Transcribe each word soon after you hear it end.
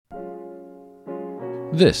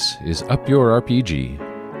This is Up Your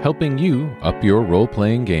RPG, helping you up your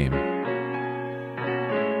role-playing game.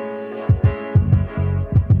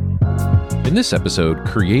 In this episode,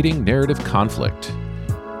 creating narrative conflict.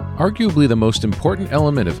 Arguably the most important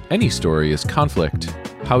element of any story is conflict.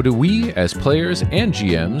 How do we, as players and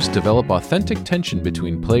GMs, develop authentic tension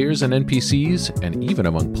between players and NPCs, and even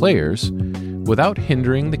among players, without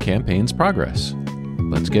hindering the campaign's progress?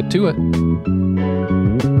 Let's get to it.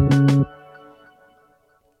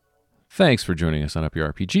 Thanks for joining us on Up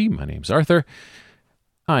Your RPG. My name's Arthur.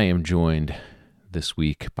 I am joined this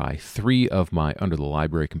week by three of my Under the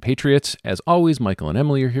Library compatriots. As always, Michael and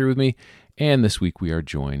Emily are here with me, and this week we are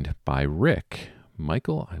joined by Rick.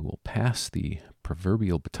 Michael, I will pass the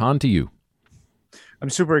proverbial baton to you. I'm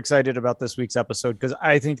super excited about this week's episode because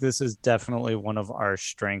I think this is definitely one of our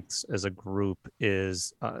strengths as a group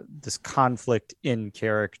is this conflict in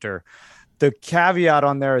character. The caveat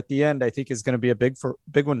on there at the end, I think, is going to be a big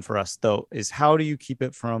one for us, though, is how do you keep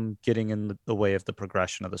it from getting in the way of the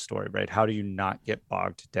progression of the story, right? How do you not get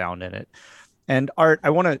bogged down in it? And Art, I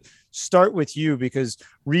want to start with you because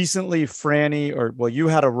recently you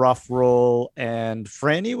had a rough role and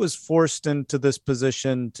Franny was forced into this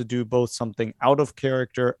position to do both something out of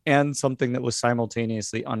character and something that was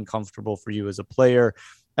simultaneously uncomfortable for you as a player.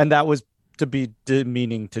 And that was to be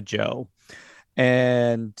demeaning to Joe.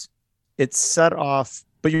 And it set off,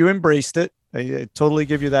 but you embraced it. I totally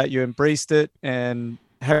give you that. You embraced it and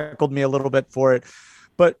heckled me a little bit for it.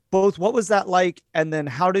 But both, what was that like? And then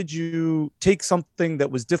how did you take something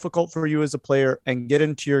that was difficult for you as a player and get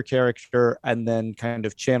into your character and then kind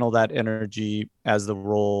of channel that energy as the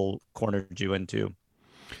role cornered you into?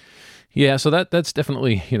 Yeah, so that's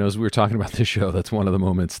definitely, as we were talking about this show, that's one of the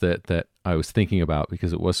moments that I was thinking about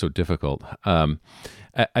because it was so difficult.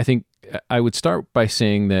 I think I would start by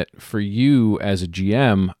saying that for you as a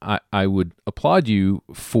GM, I would applaud you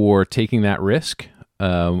for taking that risk.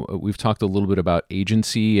 We've talked a little bit about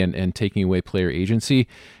agency and taking away player agency,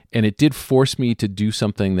 and it did force me to do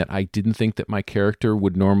something that I didn't think that my character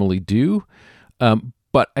would normally do.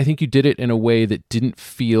 But I think you did it in a way that didn't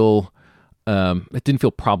feel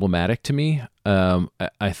problematic to me.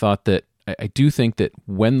 I thought that I do think that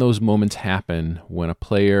when those moments happen, when a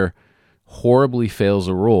player horribly fails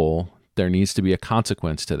a role, there needs to be a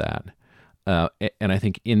consequence to that. And I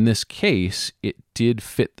think in this case, it did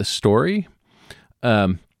fit the story.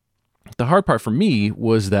 The hard part for me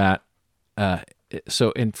was that,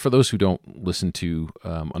 and for those who don't listen to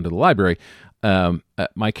Under the Library,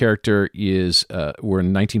 my character is, we're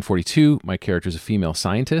in 1942, my character is a female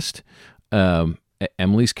scientist.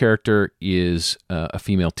 Emily's character is a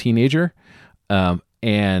female teenager,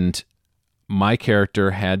 and my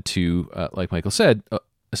character had to, like Michael said,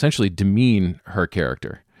 essentially demean her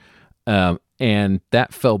character. And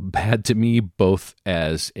that felt bad to me both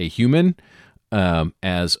as a human,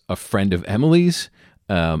 as a friend of Emily's,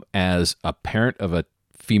 as a parent of a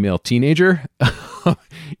female teenager.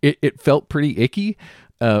 It felt pretty icky.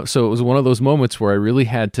 So it was one of those moments where I really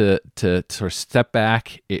had to sort of step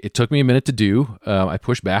back. It took me a minute to do. I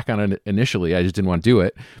pushed back on it initially. I just didn't want to do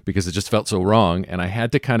it because it just felt so wrong. And I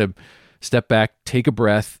had to kind of step back, take a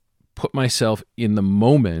breath, put myself in the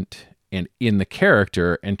moment and in the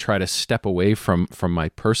character and try to step away from my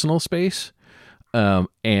personal space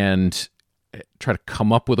and try to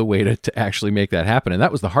come up with a way to actually make that happen. And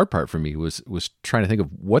that was the hard part for me was trying to think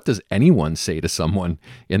of what does anyone say to someone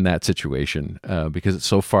in that situation because it's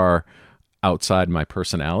so far outside my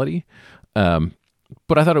personality.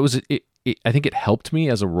 But I thought I think it helped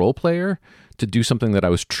me as a role player to do something that I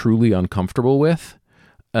was truly uncomfortable with.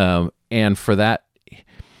 And for that,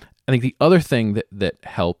 I think the other thing that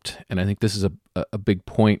helped, and I think this is a big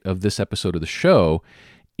point of this episode of the show,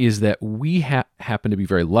 is that we happen to be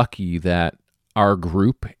very lucky that our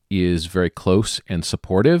group is very close and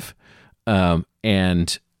supportive.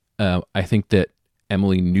 And I think that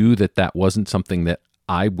Emily knew that wasn't something that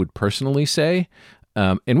I would personally say.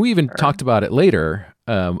 And we even talked about it later,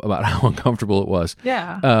 about how uncomfortable it was.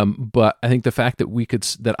 Yeah. But I think the fact that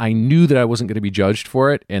that I knew that I wasn't going to be judged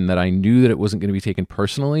for it and that I knew that it wasn't going to be taken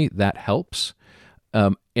personally, that helps.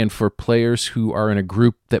 And for players who are in a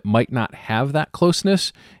group that might not have that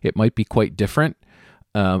closeness, it might be quite different.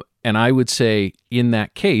 And I would say in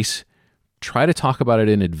that case, try to talk about it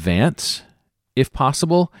in advance if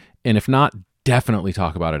possible. And if not, definitely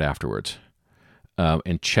talk about it afterwards.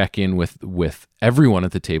 And check in with everyone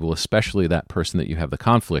at the table, especially that person that you have the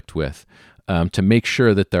conflict with, to make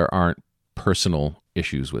sure that there aren't personal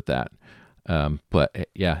issues with that. But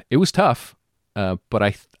yeah, it was tough, but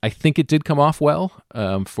I think it did come off well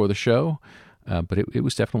for the show. But it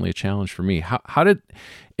was definitely a challenge for me. How did,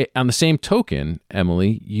 on the same token,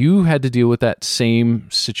 Emily, you had to deal with that same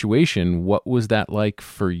situation. What was that like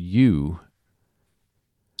for you?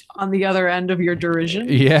 On the other end of your derision.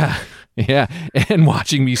 Yeah, yeah, and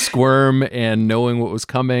watching me squirm and knowing what was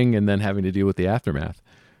coming, and then having to deal with the aftermath.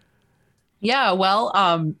 Yeah, well,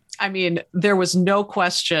 I mean, there was no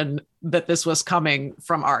question that this was coming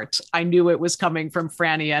from Art. I knew it was coming from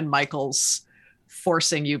Franny and Michael's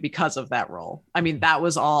forcing you because of that role. I mean, that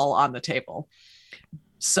was all on the table.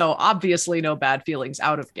 So obviously, no bad feelings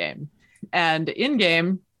out of game. And in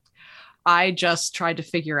game, I just tried to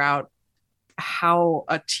figure out how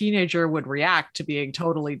a teenager would react to being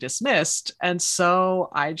totally dismissed. And so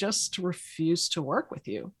I just refused to work with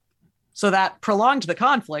you. So that prolonged the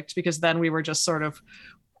conflict because then we were just sort of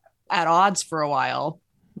at odds for a while.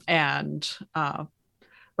 And,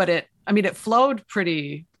 but it flowed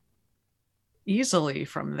pretty easily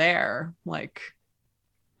from there. Like,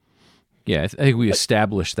 yeah, I think we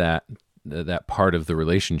established that part of the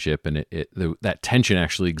relationship, and that tension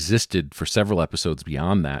actually existed for several episodes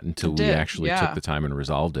beyond that until we actually took the time and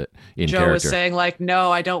resolved it in Joe character. Was saying like,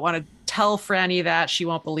 no, I don't want to tell Franny that. She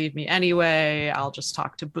won't believe me anyway. I'll just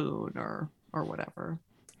talk to Boone or whatever.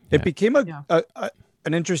 It became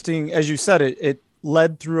an interesting, as you said, it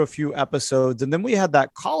led through a few episodes, and then we had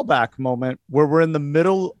that callback moment where we're in the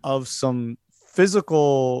middle of some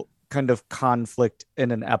physical kind of conflict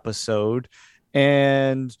in an episode,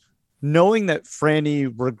 and knowing that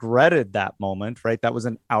Franny regretted that moment, right? That was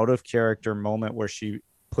an out of character moment where she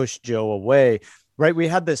pushed Joe away, right? We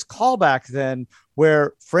had this callback then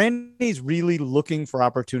where Franny's really looking for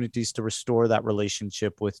opportunities to restore that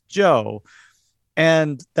relationship with Joe.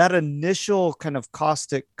 And that initial kind of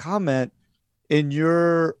caustic comment in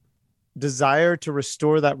your desire to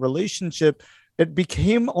restore that relationship, it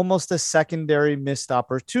became almost a secondary missed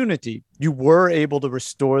opportunity. You were able to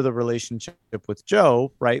restore the relationship with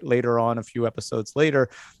Joe, right? Later on, a few episodes later.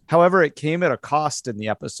 However, it came at a cost in the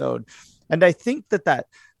episode. And I think that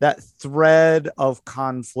thread of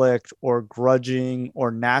conflict or grudging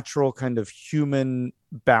or natural kind of human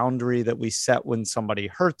boundary that we set when somebody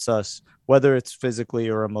hurts us, whether it's physically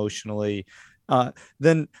or emotionally,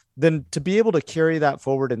 then to be able to carry that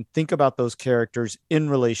forward and think about those characters in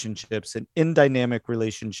relationships and in dynamic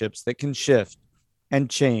relationships that can shift and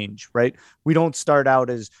change, right? We don't start out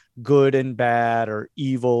as good and bad or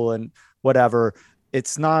evil and whatever.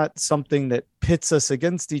 It's not something that pits us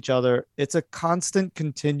against each other. It's a constant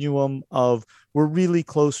continuum of we're really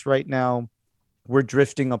close right now. We're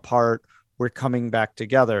drifting apart. We're coming back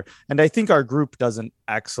together. And I think our group does an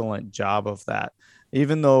excellent job of that.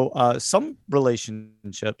 Even though some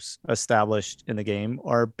relationships established in the game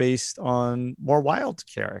are based on more wild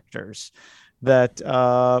characters that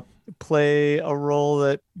play a role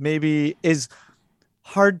that maybe is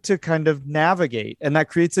hard to kind of navigate. And that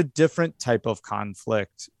creates a different type of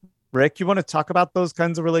conflict. Rick, you want to talk about those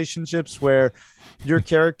kinds of relationships where your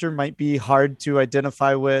character might be hard to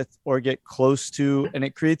identify with or get close to, and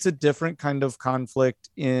it creates a different kind of conflict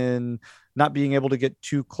in not being able to get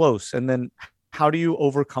too close? And then how do you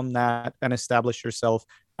overcome that and establish yourself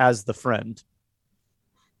as the friend?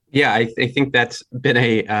 Yeah, I think that's been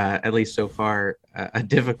at least so far, a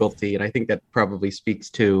difficulty. And I think that probably speaks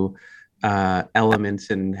to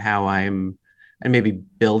elements in how I'm and maybe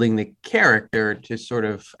building the character to sort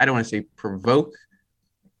of, I don't want to say provoke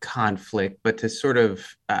conflict, but to sort of,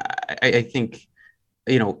 I think,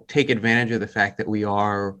 take advantage of the fact that we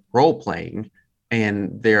are role playing,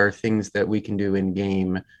 and there are things that we can do in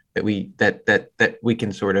game that we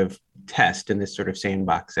can sort of test in this sort of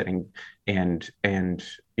sandbox setting, and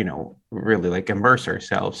really like immerse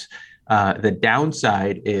ourselves. The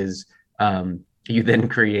downside is you then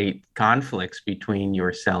create conflicts between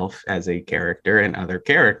yourself as a character and other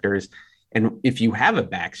characters, and if you have a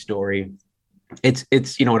backstory, it's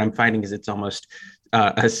what I'm finding is it's almost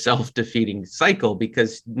a self-defeating cycle,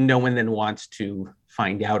 because no one then wants to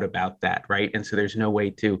find out about that, right? And so there's no way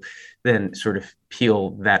to then sort of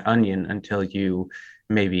peel that onion until you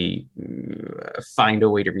maybe find a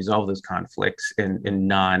way to resolve those conflicts in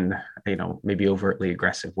non, maybe overtly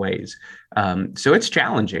aggressive ways. So it's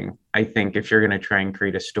challenging, I think, if you're going to try and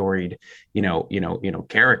create a storied,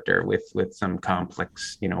 character with some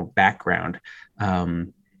complex, background.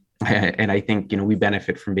 And I think, we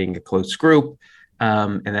benefit from being a close group.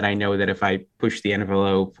 And then I know that if I push the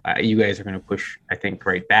envelope, you guys are going to push, I think,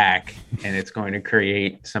 right back, and it's going to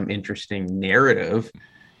create some interesting narrative.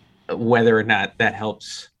 Whether or not that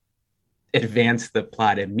helps advance the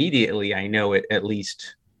plot immediately, I know it at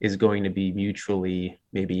least is going to be mutually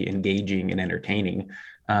maybe engaging and entertaining.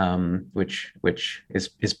 which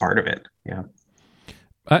is part of it. Yeah.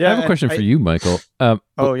 I have a question for you, Michael.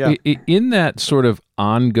 In that sort of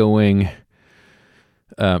ongoing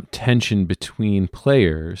tension between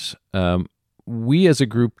players, we as a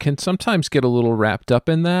group can sometimes get a little wrapped up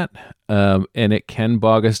in that, and it can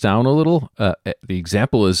bog us down a little. The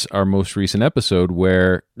example is our most recent episode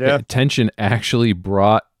where tension actually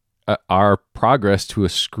brought our progress to a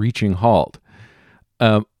screeching halt.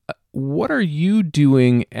 What are you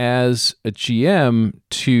doing as a GM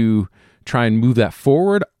to try and move that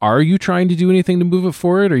forward? Are you trying to do anything to move it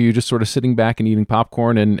forward? Or are you just sort of sitting back and eating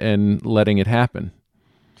popcorn and letting it happen?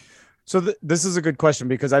 So this is a good question,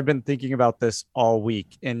 because I've been thinking about this all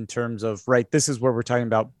week in terms of, right, this is where we're talking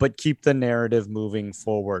about, but keep the narrative moving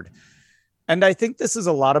forward. And I think this is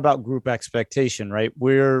a lot about group expectation, right?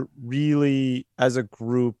 We're really, as a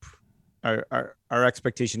group, our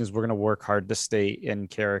expectation is we're going to work hard to stay in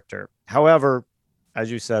character. However,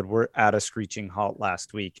 as you said, we're at a screeching halt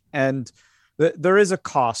last week. And there is a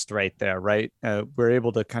cost right there, right? We're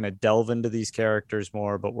able to kind of delve into these characters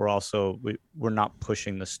more, but we're not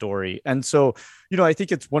pushing the story. And so, I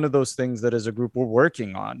think it's one of those things that as a group we're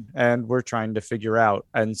working on and we're trying to figure out.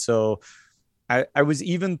 And so I was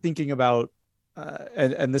even thinking about,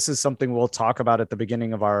 and this is something we'll talk about at the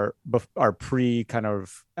beginning of our pre kind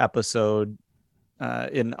of episode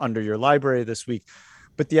in Under Your Library this week,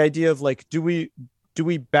 but the idea of like, do we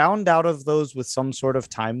bound out of those with some sort of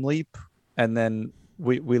time leap? And then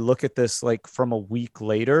we look at this like from a week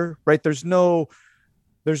later, right? There's nothing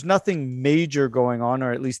major going on,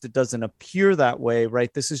 or at least it doesn't appear that way,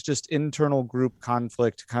 right? This is just internal group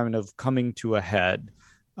conflict kind of coming to a head.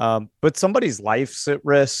 But somebody's life's at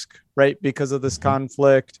risk, right? Because of this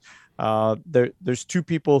conflict. There's two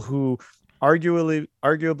people who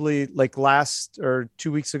arguably like last or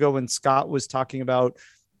 2 weeks ago when Scott was talking about,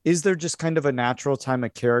 is there just kind of a natural time a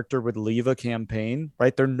character would leave a campaign,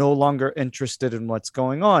 right? They're no longer interested in what's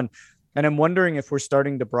going on. And I'm wondering if we're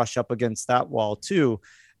starting to brush up against that wall too.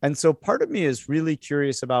 And so part of me is really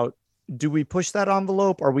curious about, do we push that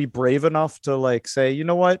envelope? Are we brave enough to like say, you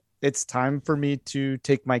know what, it's time for me to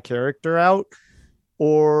take my character out?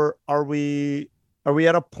 Or are we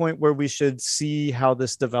at a point where we should see how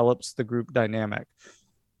this develops the group dynamic?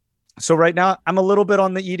 So right now I'm a little bit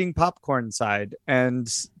on the eating popcorn side and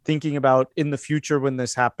thinking about, in the future when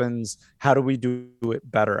this happens, how do we do it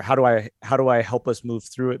better? How do I help us move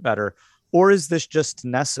through it better? Or is this just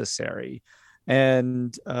necessary?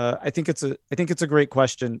 And I think it's a great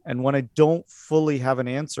question, and one I don't fully have an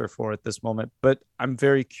answer for at this moment, but I'm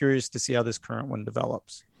very curious to see how this current one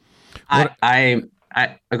develops. Go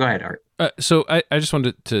ahead, Art. So I just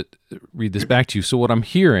wanted to read this back to you. So what I'm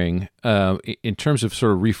hearing in terms of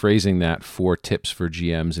sort of rephrasing that for tips for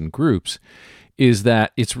GMs and groups is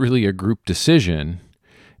that it's really a group decision,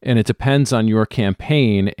 and it depends on your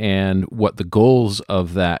campaign and what the goals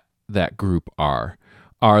of that group are.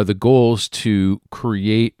 Are the goals to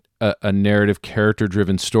create a narrative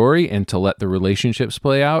character-driven story and to let the relationships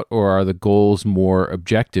play out, or are the goals more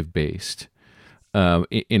objective-based?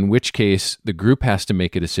 In which case, the group has to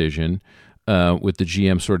make a decision with the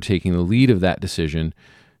GM sort of taking the lead of that decision.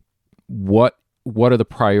 What are the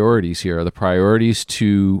priorities here? Are the priorities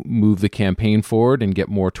to move the campaign forward and get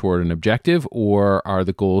more toward an objective, or are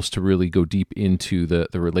the goals to really go deep into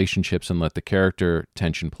the relationships and let the character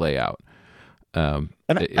tension play out?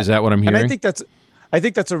 Is that what I'm hearing? And I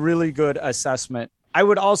think that's a really good assessment. I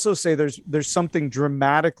would also say there's something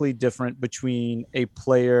dramatically different between a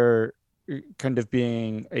player kind of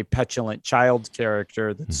being a petulant child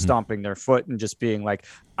character that's stomping their foot and just being like,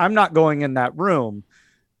 I'm not going in that room.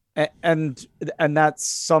 And that's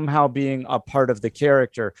somehow being a part of the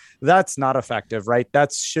character. That's not effective, right?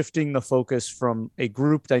 That's shifting the focus from a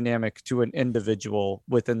group dynamic to an individual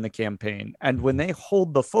within the campaign. And when they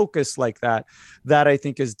hold the focus like that I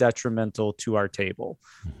think is detrimental to our table,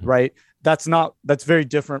 right? That's very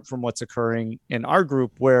different from what's occurring in our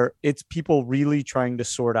group, where it's people really trying to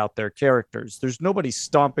sort out their characters. There's nobody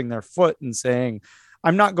stomping their foot and saying,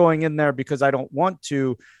 I'm not going in there because I don't want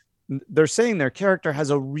to. They're saying their character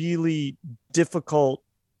has a really difficult,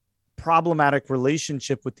 problematic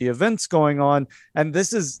relationship with the events going on. And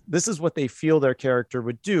this is what they feel their character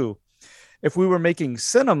would do. If we were making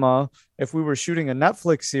cinema, if we were shooting a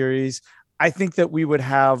Netflix series, I think that we would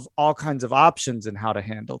have all kinds of options in how to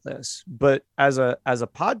handle this. But as a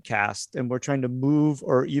podcast, and we're trying to move,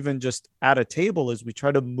 or even just at a table as we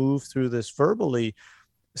try to move through this verbally,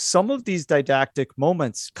 some of these didactic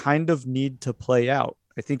moments kind of need to play out.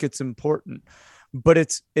 I think it's important, but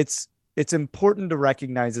it's important to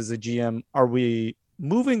recognize as a GM, are we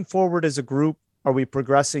moving forward as a group, Are we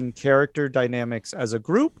progressing character dynamics as a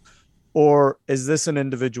group, or is this an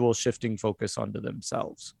individual shifting focus onto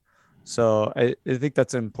themselves? So I think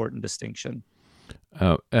that's an important distinction.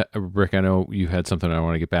 Rick, I know you had something I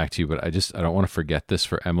want to get back to you, but I don't want to forget this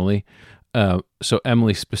for Emily. So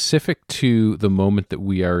Emily, specific to the moment that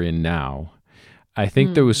we are in now, I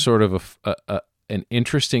think there was sort of an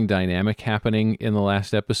interesting dynamic happening in the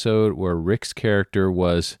last episode where Rick's character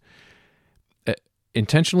was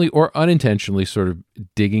intentionally or unintentionally sort of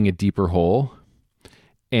digging a deeper hole.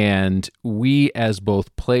 And we, as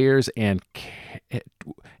both players and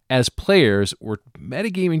as players, were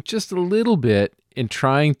metagaming just a little bit in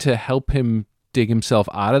trying to help him dig himself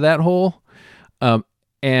out of that hole.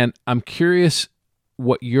 And I'm curious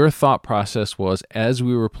what your thought process was as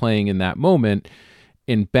we were playing in that moment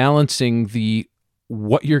in balancing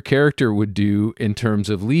what your character would do in terms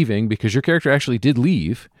of leaving, because your character actually did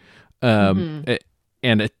leave, and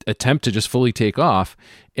attempt to just fully take off,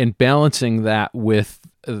 and balancing that with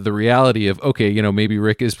the reality of, okay, maybe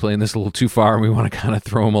Rick is playing this a little too far and we want to kind of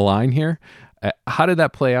throw him a line here. How did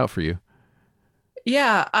that play out for you?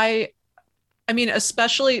 Yeah, I mean,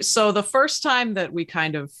 especially so the first time that we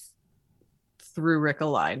kind of threw Rick a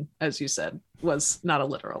line, as you said, was not a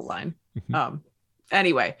literal line.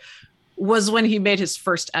 Anyway, was when he made his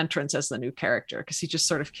first entrance as the new character, because he just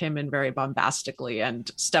sort of came in very bombastically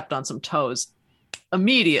and stepped on some toes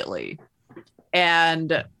immediately.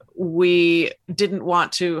 And we didn't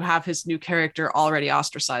want to have his new character already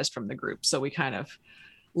ostracized from the group. So we kind of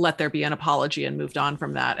let there be an apology and moved on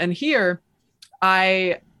from that. And here,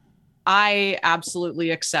 I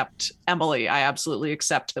absolutely accept, Emily, I absolutely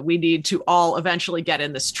accept that we need to all eventually get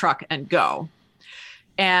in this truck and go.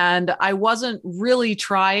 And I wasn't really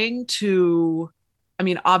trying to, I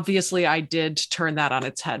mean, obviously I did turn that on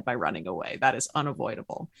its head by running away. That is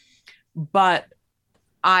unavoidable. But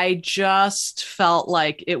I just felt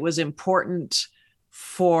like it was important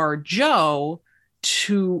for Jo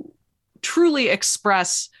to truly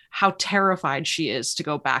express how terrified she is to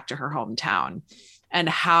go back to her hometown and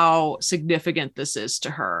how significant this is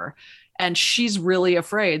to her. And she's really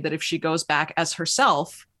afraid that if she goes back as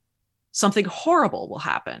herself, something horrible will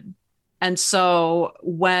happen. And so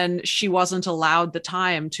when she wasn't allowed the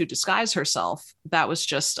time to disguise herself, that was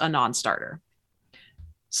just a non-starter.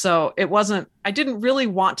 So I didn't really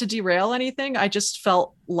want to derail anything. I just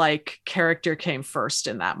felt like character came first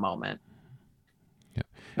in that moment. Yeah.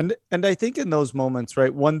 And I think in those moments,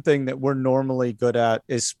 right, one thing that we're normally good at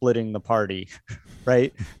is splitting the party,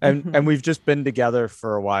 right? And we've just been together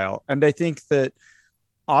for a while. And I think that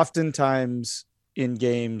oftentimes in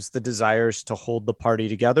games, the desire is to hold the party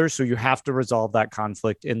together. So you have to resolve that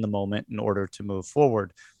conflict in the moment in order to move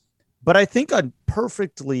forward. But I think a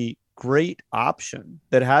perfectly great option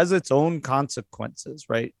that has its own consequences,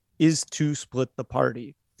 right, is to split the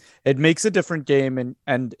party. It makes a different game,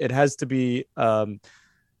 and it has to be, I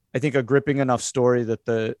think, a gripping enough story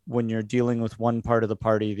that when you're dealing with one part of the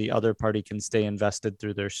party, the other party can stay invested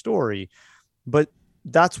through their story. But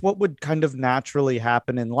that's what would kind of naturally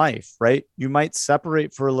happen in life, right? You might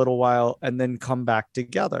separate for a little while and then come back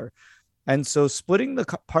together. And so splitting the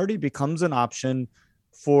party becomes an option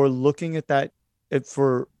for looking at that,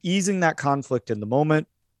 for easing that conflict in the moment,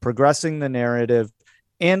 progressing the narrative,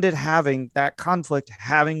 and it having that conflict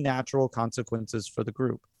having natural consequences for the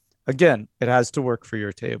group. Again, it has to work for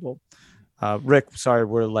your table. Rick, sorry,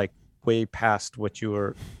 we're like way past what you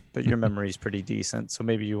were, but your memory is pretty decent. So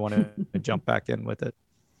maybe you want to jump back in with it.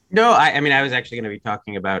 No, I mean, I was actually going to be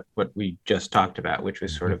talking about what we just talked about, which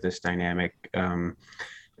was sort of this dynamic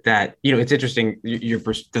that, it's interesting,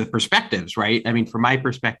 the perspectives, right? I mean, from my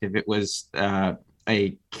perspective, it was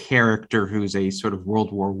a character who's a sort of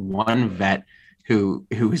World War I vet who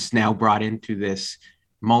is now brought into this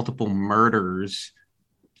multiple murders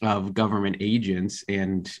of government agents,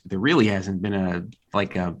 and there really hasn't been a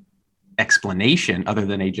explanation other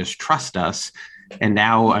than they just trust us. And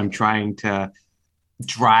now I'm trying to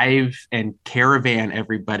drive and caravan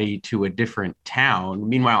everybody to a different town.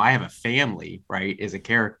 Meanwhile, I have a family, right, as a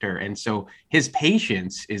character. And so his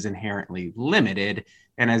patience is inherently limited.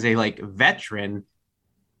 And as a veteran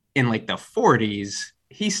in the 40s,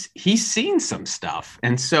 he's seen some stuff.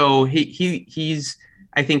 And so he's,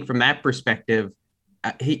 I think from that perspective,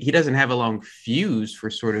 he doesn't have a long fuse for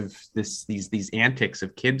sort of these antics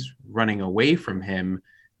of kids running away from him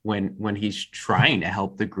when he's trying to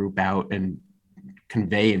help the group out and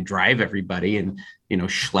convey and drive everybody and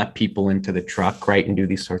schlep people into the truck, right, and do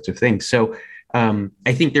these sorts of things. So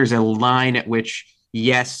I think there's a line at which,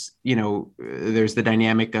 yes, there's the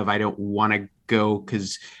dynamic of I don't want to go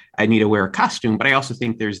because I need to wear a costume, but I also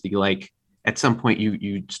think there's the at some point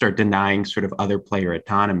you start denying sort of other player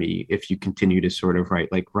autonomy if you continue to sort of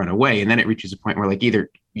run away. And then it reaches a point where like either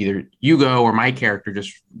you go or my character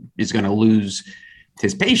just is going to lose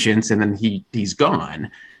his patience, and then he's gone.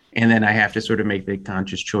 And then I have to sort of make the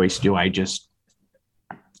conscious choice. Do I just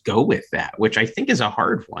go with that, which I think is a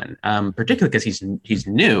hard one, particularly because he's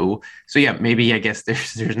new. So yeah, maybe I guess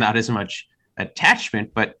there's not as much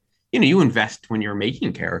attachment, but you invest when you're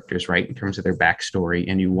making characters, right, in terms of their backstory,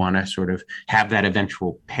 and you want to sort of have that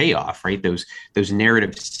eventual payoff, right? Those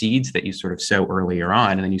narrative seeds that you sort of sow earlier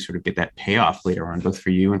on, and then you sort of get that payoff later on, both for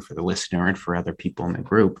you and for the listener and for other people in the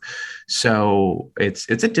group. So it's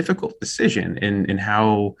a difficult decision in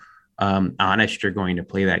how honest you're going to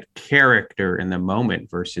play that character in the moment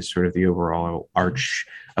versus sort of the overall arch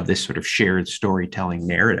of this sort of shared storytelling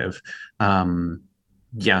narrative.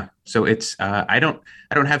 Yeah. So it's, I don't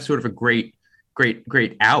have sort of a great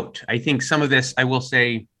out. I think some of this, I will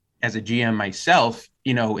say as a GM myself,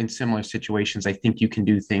 in similar situations, I think you can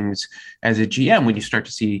do things as a GM when you start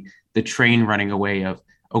to see the train running away of,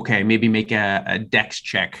 okay, maybe make a dex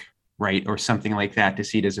check, right? Or something like that to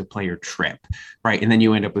see it as a player trip, right? And then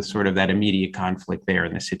you end up with sort of that immediate conflict there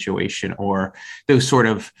in the situation, or those sort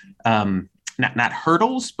of, not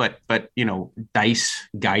hurdles, but dice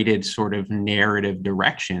guided sort of narrative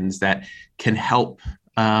directions that can help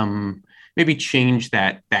maybe change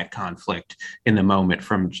that conflict in the moment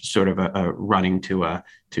from sort of a running to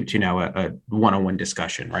now a one-on-one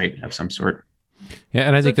discussion, right, of some sort. Yeah,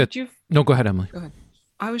 and I think that. No, go ahead, Emily. Go ahead.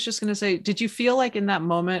 I was just going to say, did you feel like in that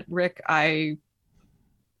moment, Rick, I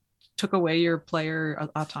took away your player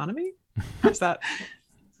autonomy? Is that?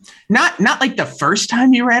 Not like the first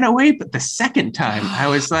time you ran away, but the second time I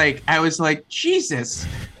was like, Jesus,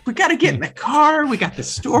 we got to get in the car. We got the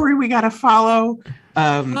story we got to follow.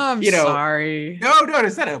 I'm sorry. No,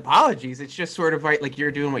 it's not apologies. It's just sort of like you're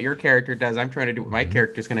doing what your character does. I'm trying to do what my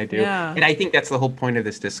character's going to do. Yeah. And I think that's the whole point of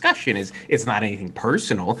this discussion is it's not anything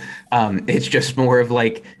personal. It's just more of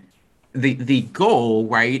like the goal,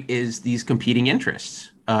 right, is these competing interests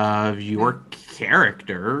of your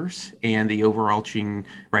characters and the overarching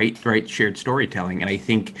right shared storytelling. And I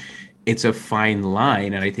think it's a fine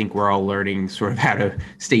line, and I think we're all learning sort of how to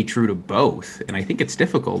stay true to both. And I think it's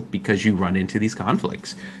difficult because you run into these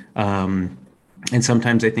conflicts. And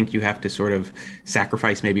sometimes I think you have to sort of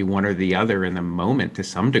sacrifice maybe one or the other in the moment to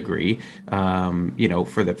some degree,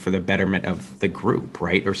 for the betterment of the group,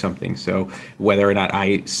 right, or something. So whether or not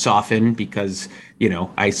I soften because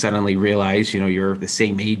I suddenly realize you're the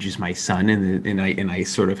same age as my son, and I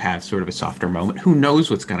sort of have sort of a softer moment. Who knows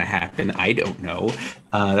what's going to happen? I don't know.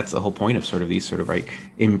 That's the whole point of sort of these sort of like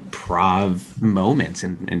improv moments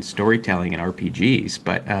and storytelling and RPGs.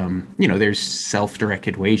 But there's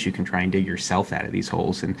self-directed ways you can try and dig yourself out of these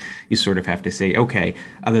holes, and you sort of have to say, okay,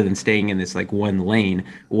 other than staying in this like one lane,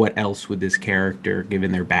 what else would this character,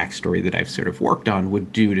 given their backstory that I've sort of worked on,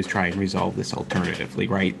 would do to try and resolve this alternatively,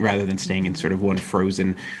 right? Rather than staying in sort of one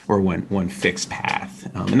frozen or one fixed path.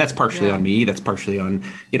 And that's partially on me. That's partially on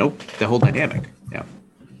the whole dynamic. Yeah.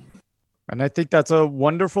 And I think that's a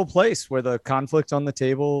wonderful place where the conflict on the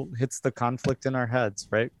table hits the conflict in our heads,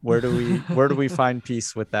 right? Where do we find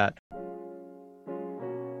peace with that?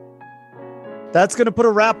 That's going to put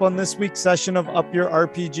a wrap on this week's session of Up Your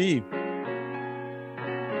RPG.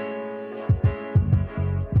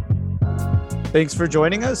 Thanks for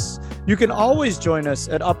joining us. You can always join us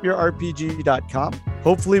at upyourrpg.com.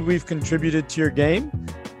 Hopefully we've contributed to your game.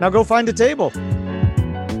 Now go find a table.